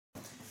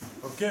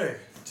Okay,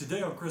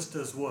 today on Chris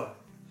Does What?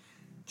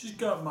 Just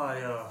got my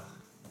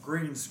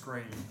green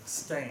screen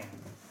stand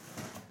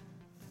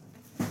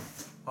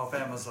off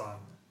Amazon.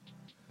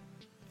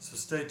 So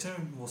stay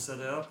tuned, we'll set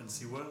it up and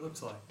see what it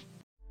looks like.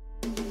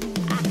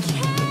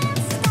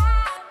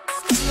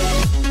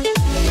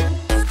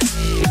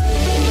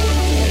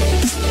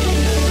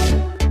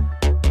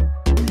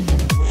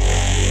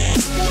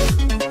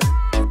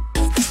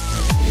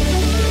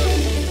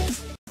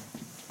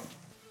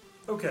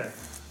 Okay,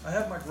 I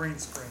have my green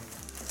screen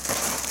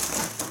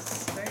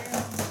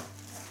stand.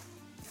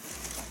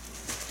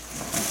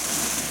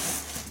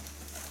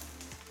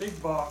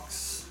 Big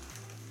box,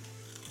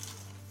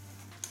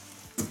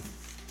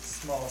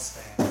 small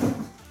stand.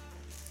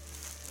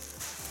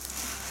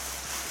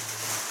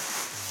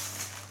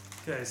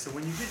 Okay, so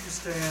when you get your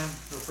stand,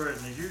 you'll throw it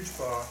in a huge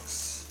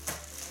box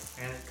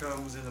and it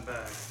comes in a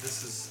bag.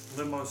 This is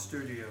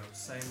LimoStudio,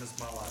 same as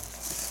my laptop.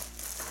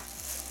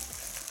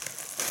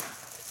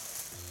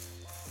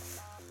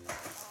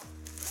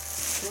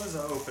 So as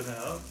I open it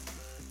up,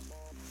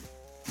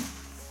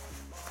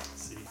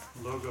 let's see,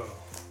 logo,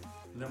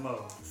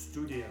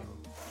 LimoStudio.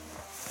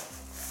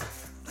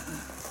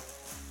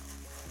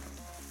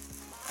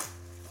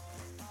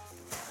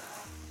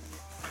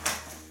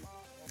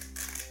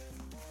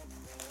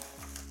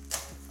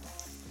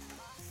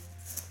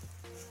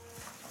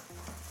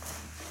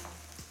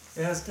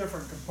 It has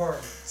different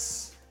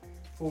compartments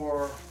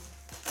for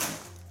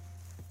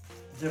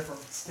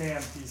different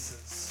stand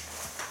pieces.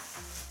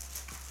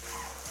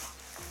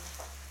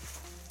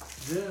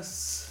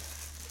 This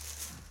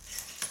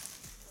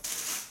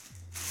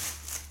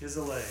is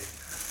a leg.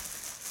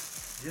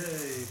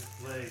 Yay,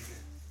 leg.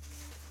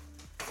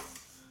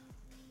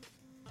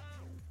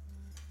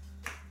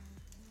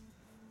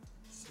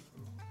 So,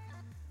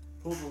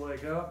 pull the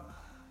leg up.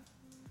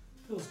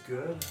 Feels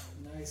good,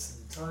 nice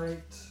and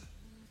tight.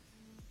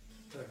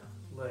 There,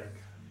 leg.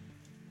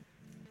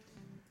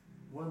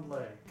 One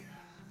leg.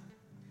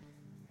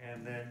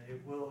 And then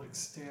it will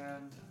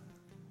extend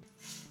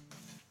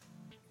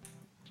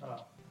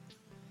up.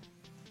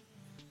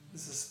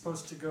 This is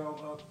supposed to go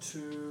up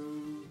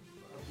to,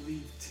 I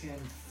believe, 10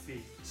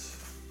 feet,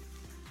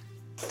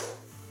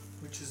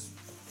 which is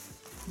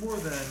more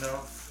than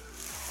enough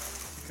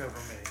to cover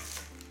me.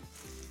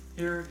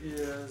 Here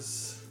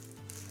is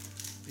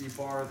the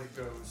bar that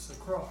goes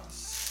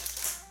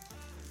across.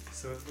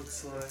 So it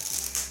looks like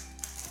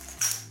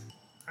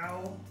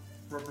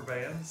rubber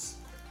bands.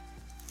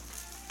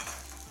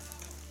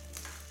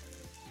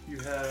 You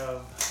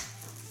have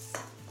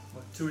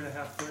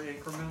 2.5 foot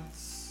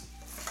increments,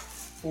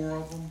 4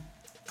 of them.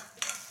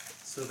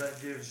 So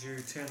that gives you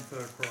 10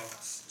 foot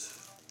across.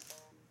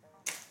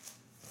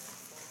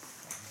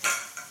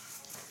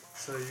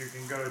 So you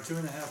can go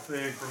 2.5 foot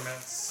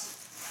increments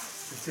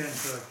to 10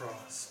 foot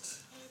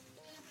across.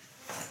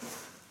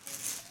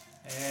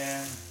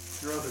 And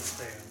your other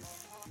stand.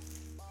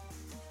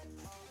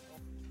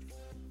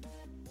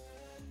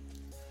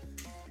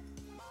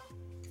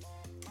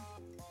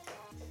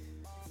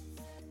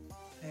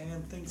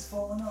 And things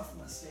falling off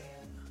my stand.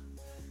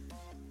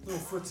 Little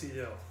footsie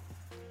deal.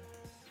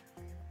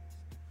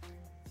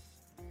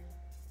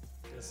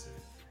 Guess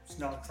it's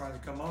not trying to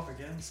come off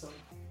again, so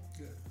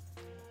good.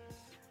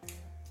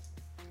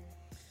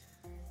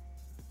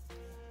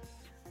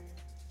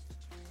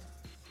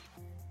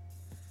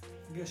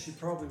 I guess you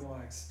probably want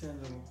to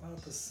extend them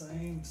about the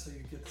same so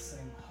you get the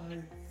same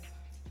height.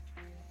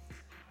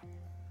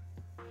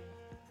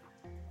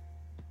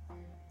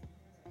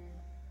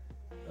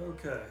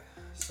 Okay,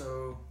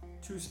 so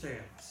 2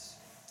 stands.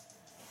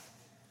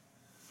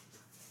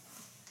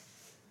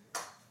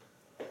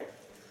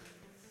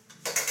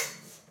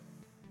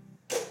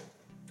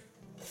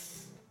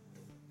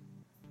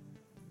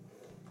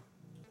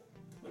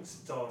 Looks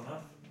tall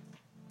enough.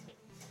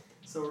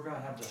 So we're going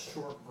to have the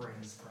short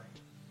green screen.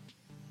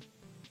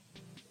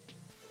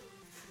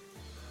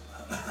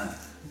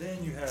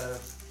 Then you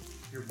have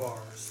your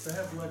bars. They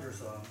have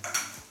letters on them.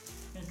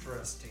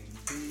 Interesting.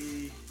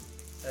 B,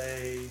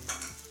 A,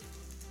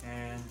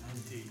 and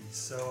D.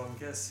 So I'm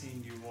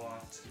guessing you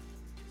want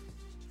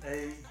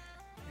A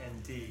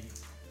and D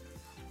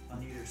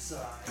on either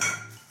side.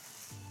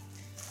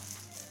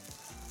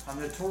 I'm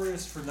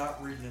notorious for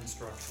not reading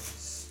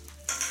instructions.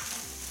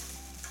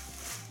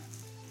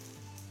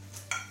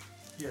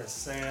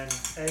 Yes, and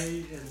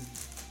A and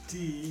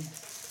D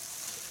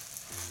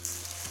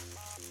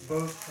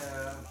both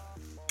have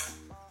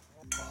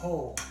a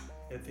hole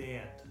at the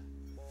end.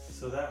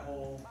 So that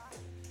hole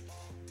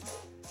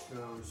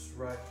goes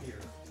right here.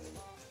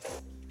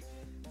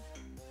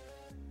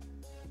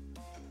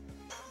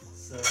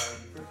 So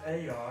you put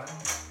A on.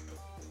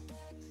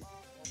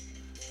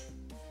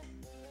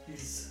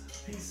 These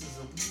pieces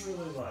are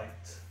really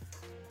light.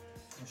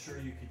 I'm sure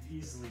you could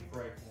easily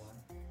break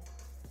one.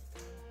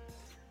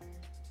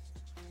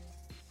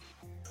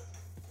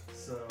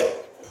 So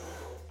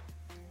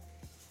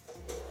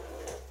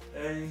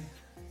A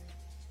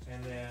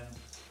and then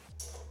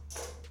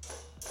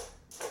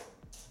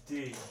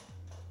D.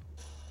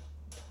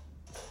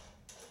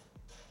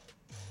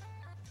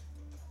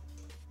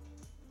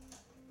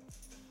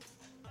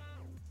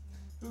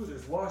 Ooh,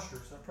 there's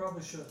washers. I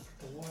probably should have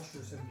put the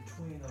washers in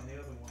between on the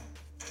other one.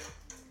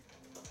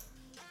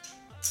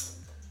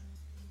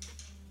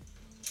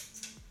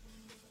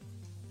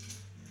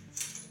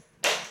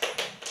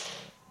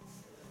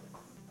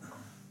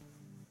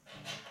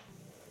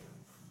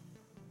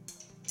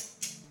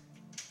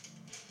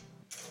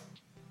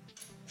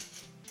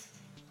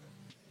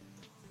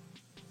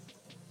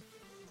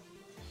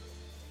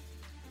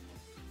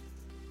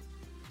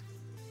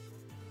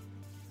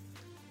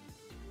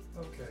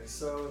 Okay,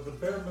 so the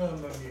bare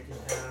minimum you can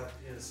have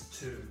is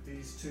two.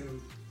 These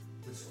two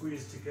would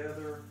squeeze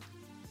together,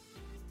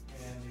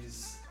 and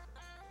these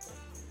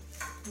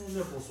little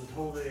nipples would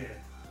hold it in.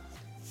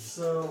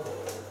 So,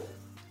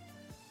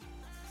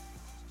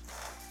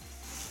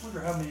 I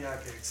wonder how many I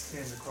could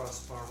expand the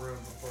crossbar room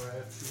before I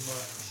have too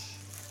much.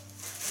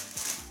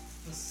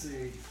 Let's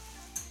see.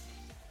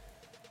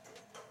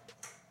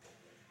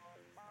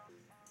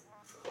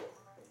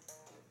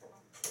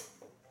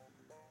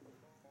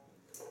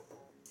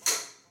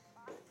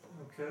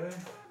 Okay.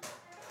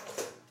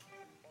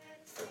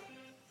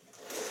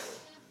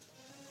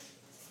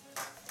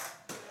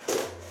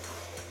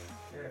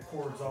 Yeah,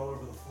 cords all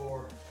over the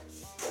floor.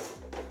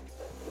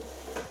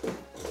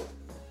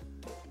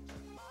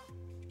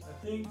 I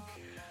think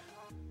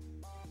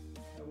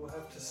I will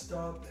have to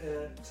stop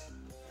at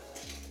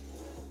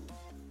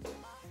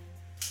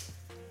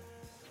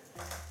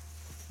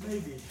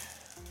maybe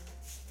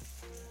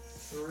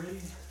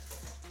 3.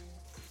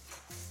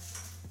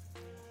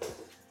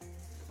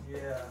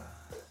 Yeah.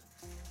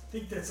 I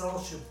think that's all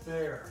she'll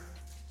bear.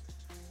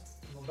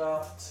 I'm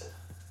about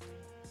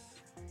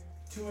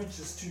 2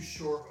 inches too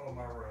short on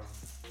my room.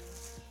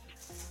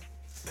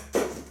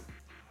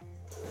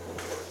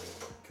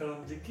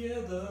 Come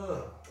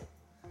together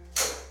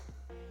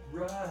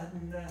right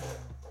now.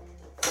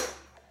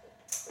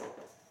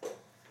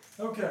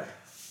 Okay,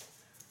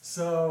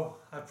 so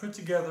I put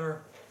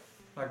together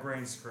my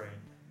green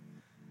screen.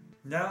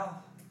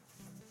 Now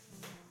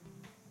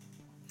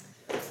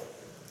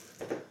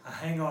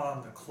hang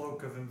on the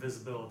cloak of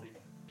invisibility.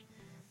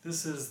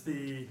 This is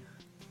the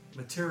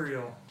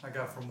material I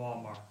got from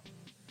Walmart.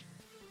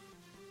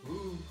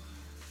 Ooh.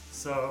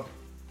 So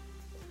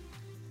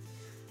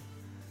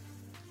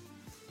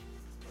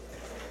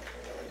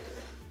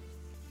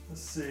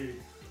let's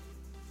see.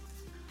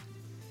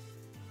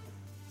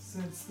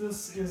 Since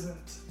this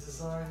isn't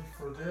designed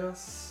for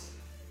this,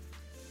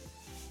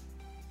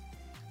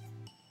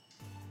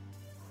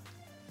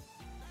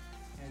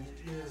 and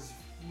it is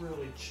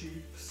really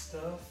cheap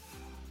stuff,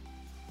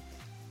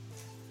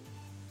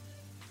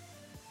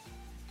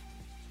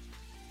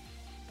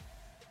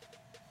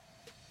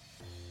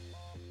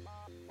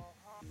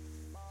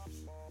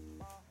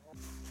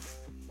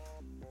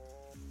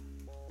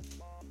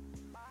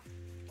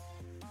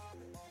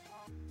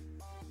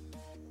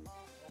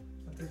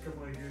 I think I'm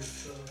going to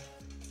use the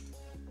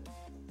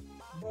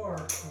bar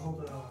to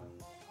hold it on.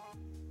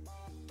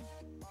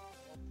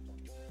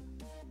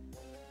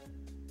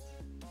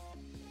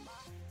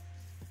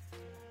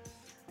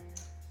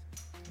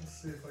 Let's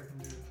see if I can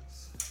do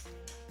this.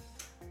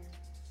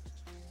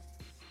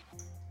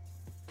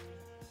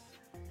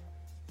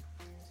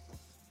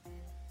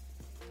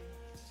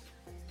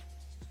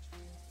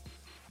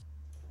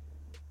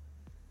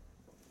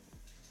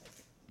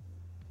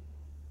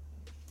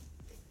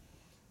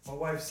 My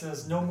wife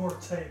says no more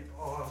tape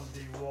on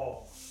the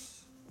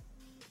walls.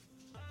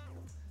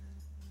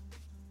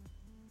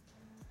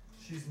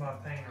 She's my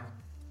painter.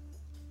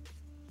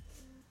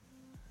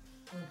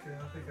 Okay,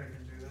 I think I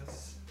can do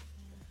this.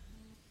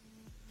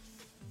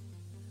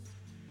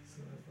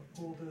 So if I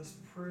pull this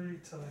pretty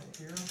tight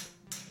here.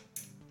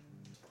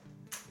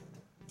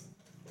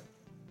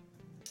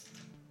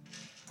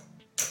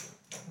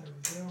 There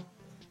we go.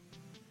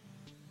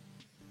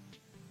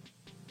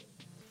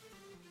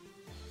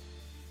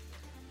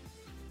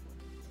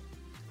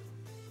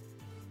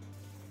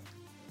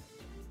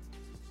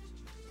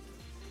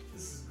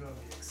 This is going to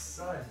be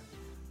exciting.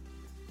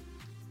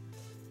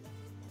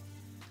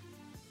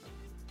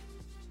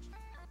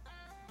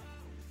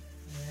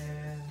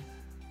 And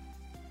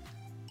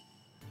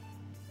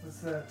what's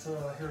that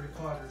Harry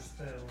Potter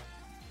spell?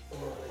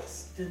 Or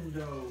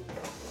extendo,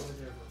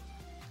 whatever.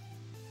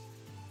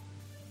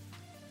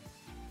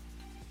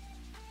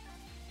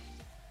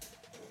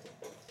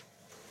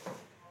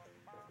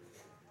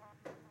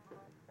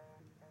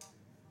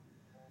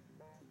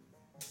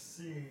 Let's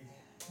see.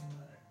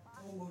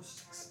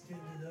 Almost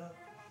extended up.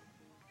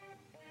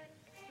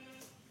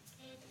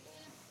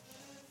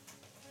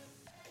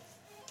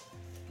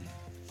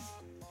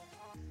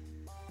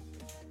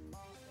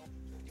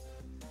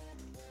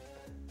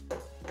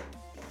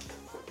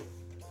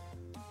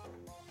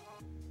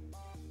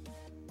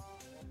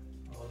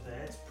 Oh,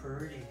 that's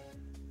pretty.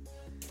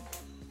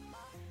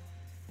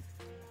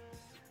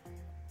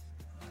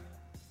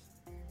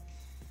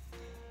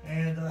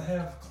 And I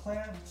have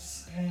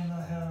clamps and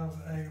I have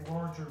a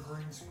larger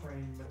green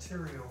screen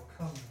material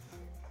coming.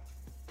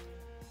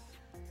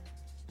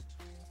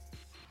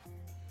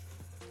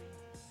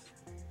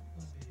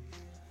 Let me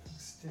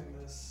extend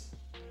this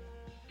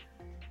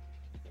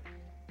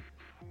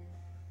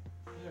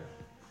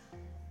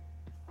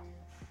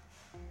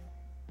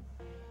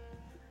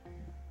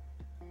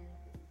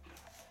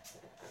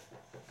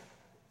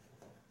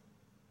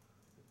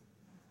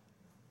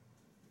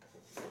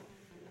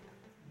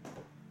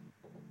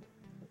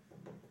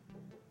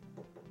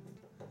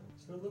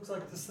So it looks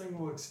like this thing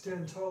will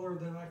extend taller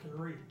than I can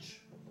reach.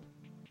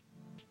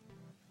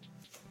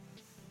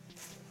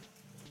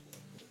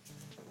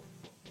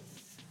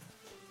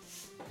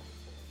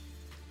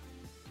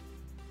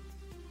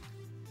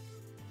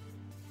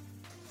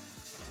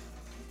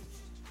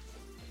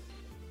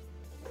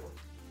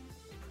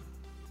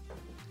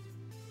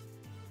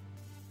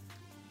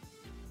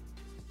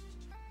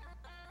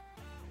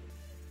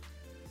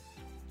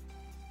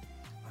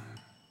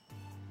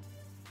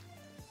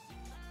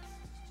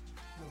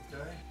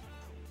 Okay,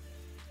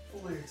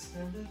 fully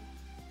extended. Now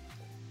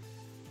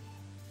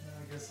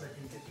I guess I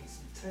can get me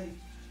some tape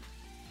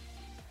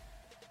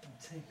and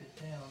tape it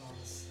down on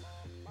these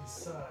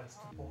sides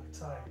to pull it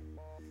tight.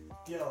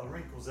 Get all the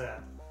wrinkles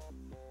out.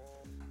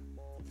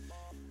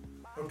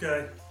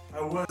 Okay,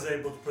 I was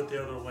able to put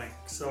the other link,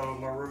 so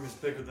my room is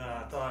bigger than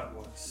I thought it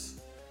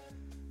was.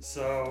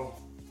 So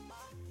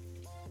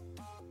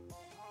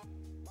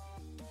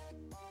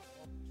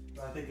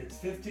I think it's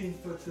 15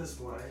 foot this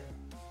way.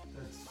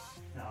 That's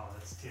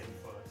 10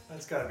 foot.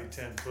 That's got to be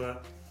 10 foot.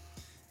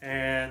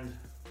 And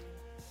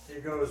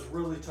it goes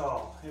really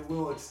tall. It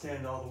will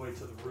extend all the way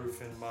to the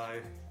roof in my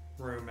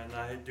room, and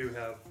I do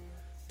have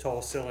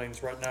tall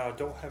ceilings. Right now I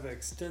don't have it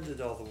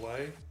extended all the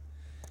way,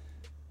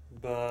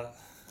 but,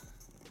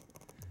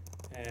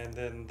 and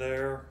then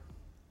there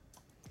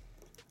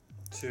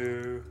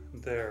to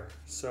there.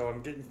 So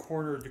I'm getting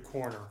corner to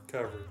corner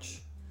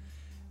coverage.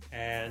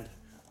 And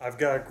I've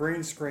got a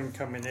green screen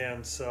coming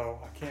in, so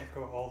I can't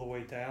go all the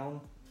way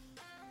down,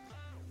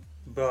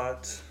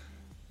 but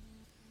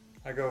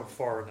I go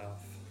far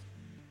enough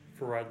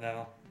for right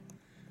now.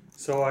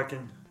 So I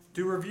can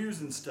do reviews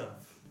and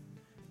stuff.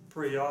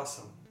 Pretty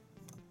awesome.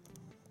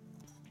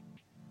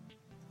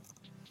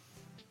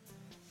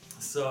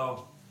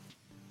 So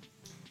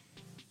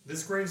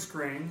this green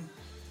screen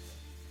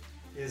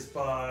is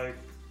by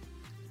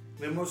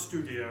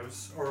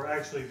LimoStudios, or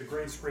actually the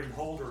green screen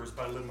holder is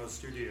by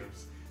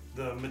LimoStudios.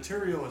 The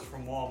material is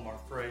from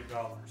Walmart for $8.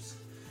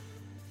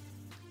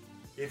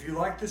 If you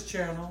like this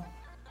channel,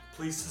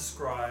 please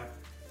subscribe.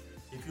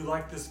 If you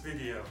like this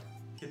video,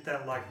 hit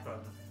that like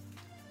button.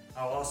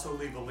 I'll also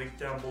leave a link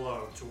down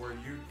below to where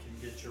you can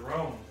get your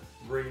own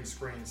green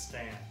screen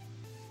stand.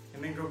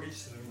 And then go get you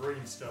some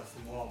green stuff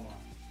from Walmart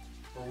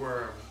or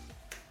wherever.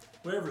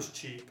 Whatever's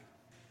cheap.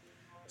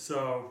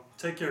 So,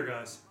 take care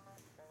guys.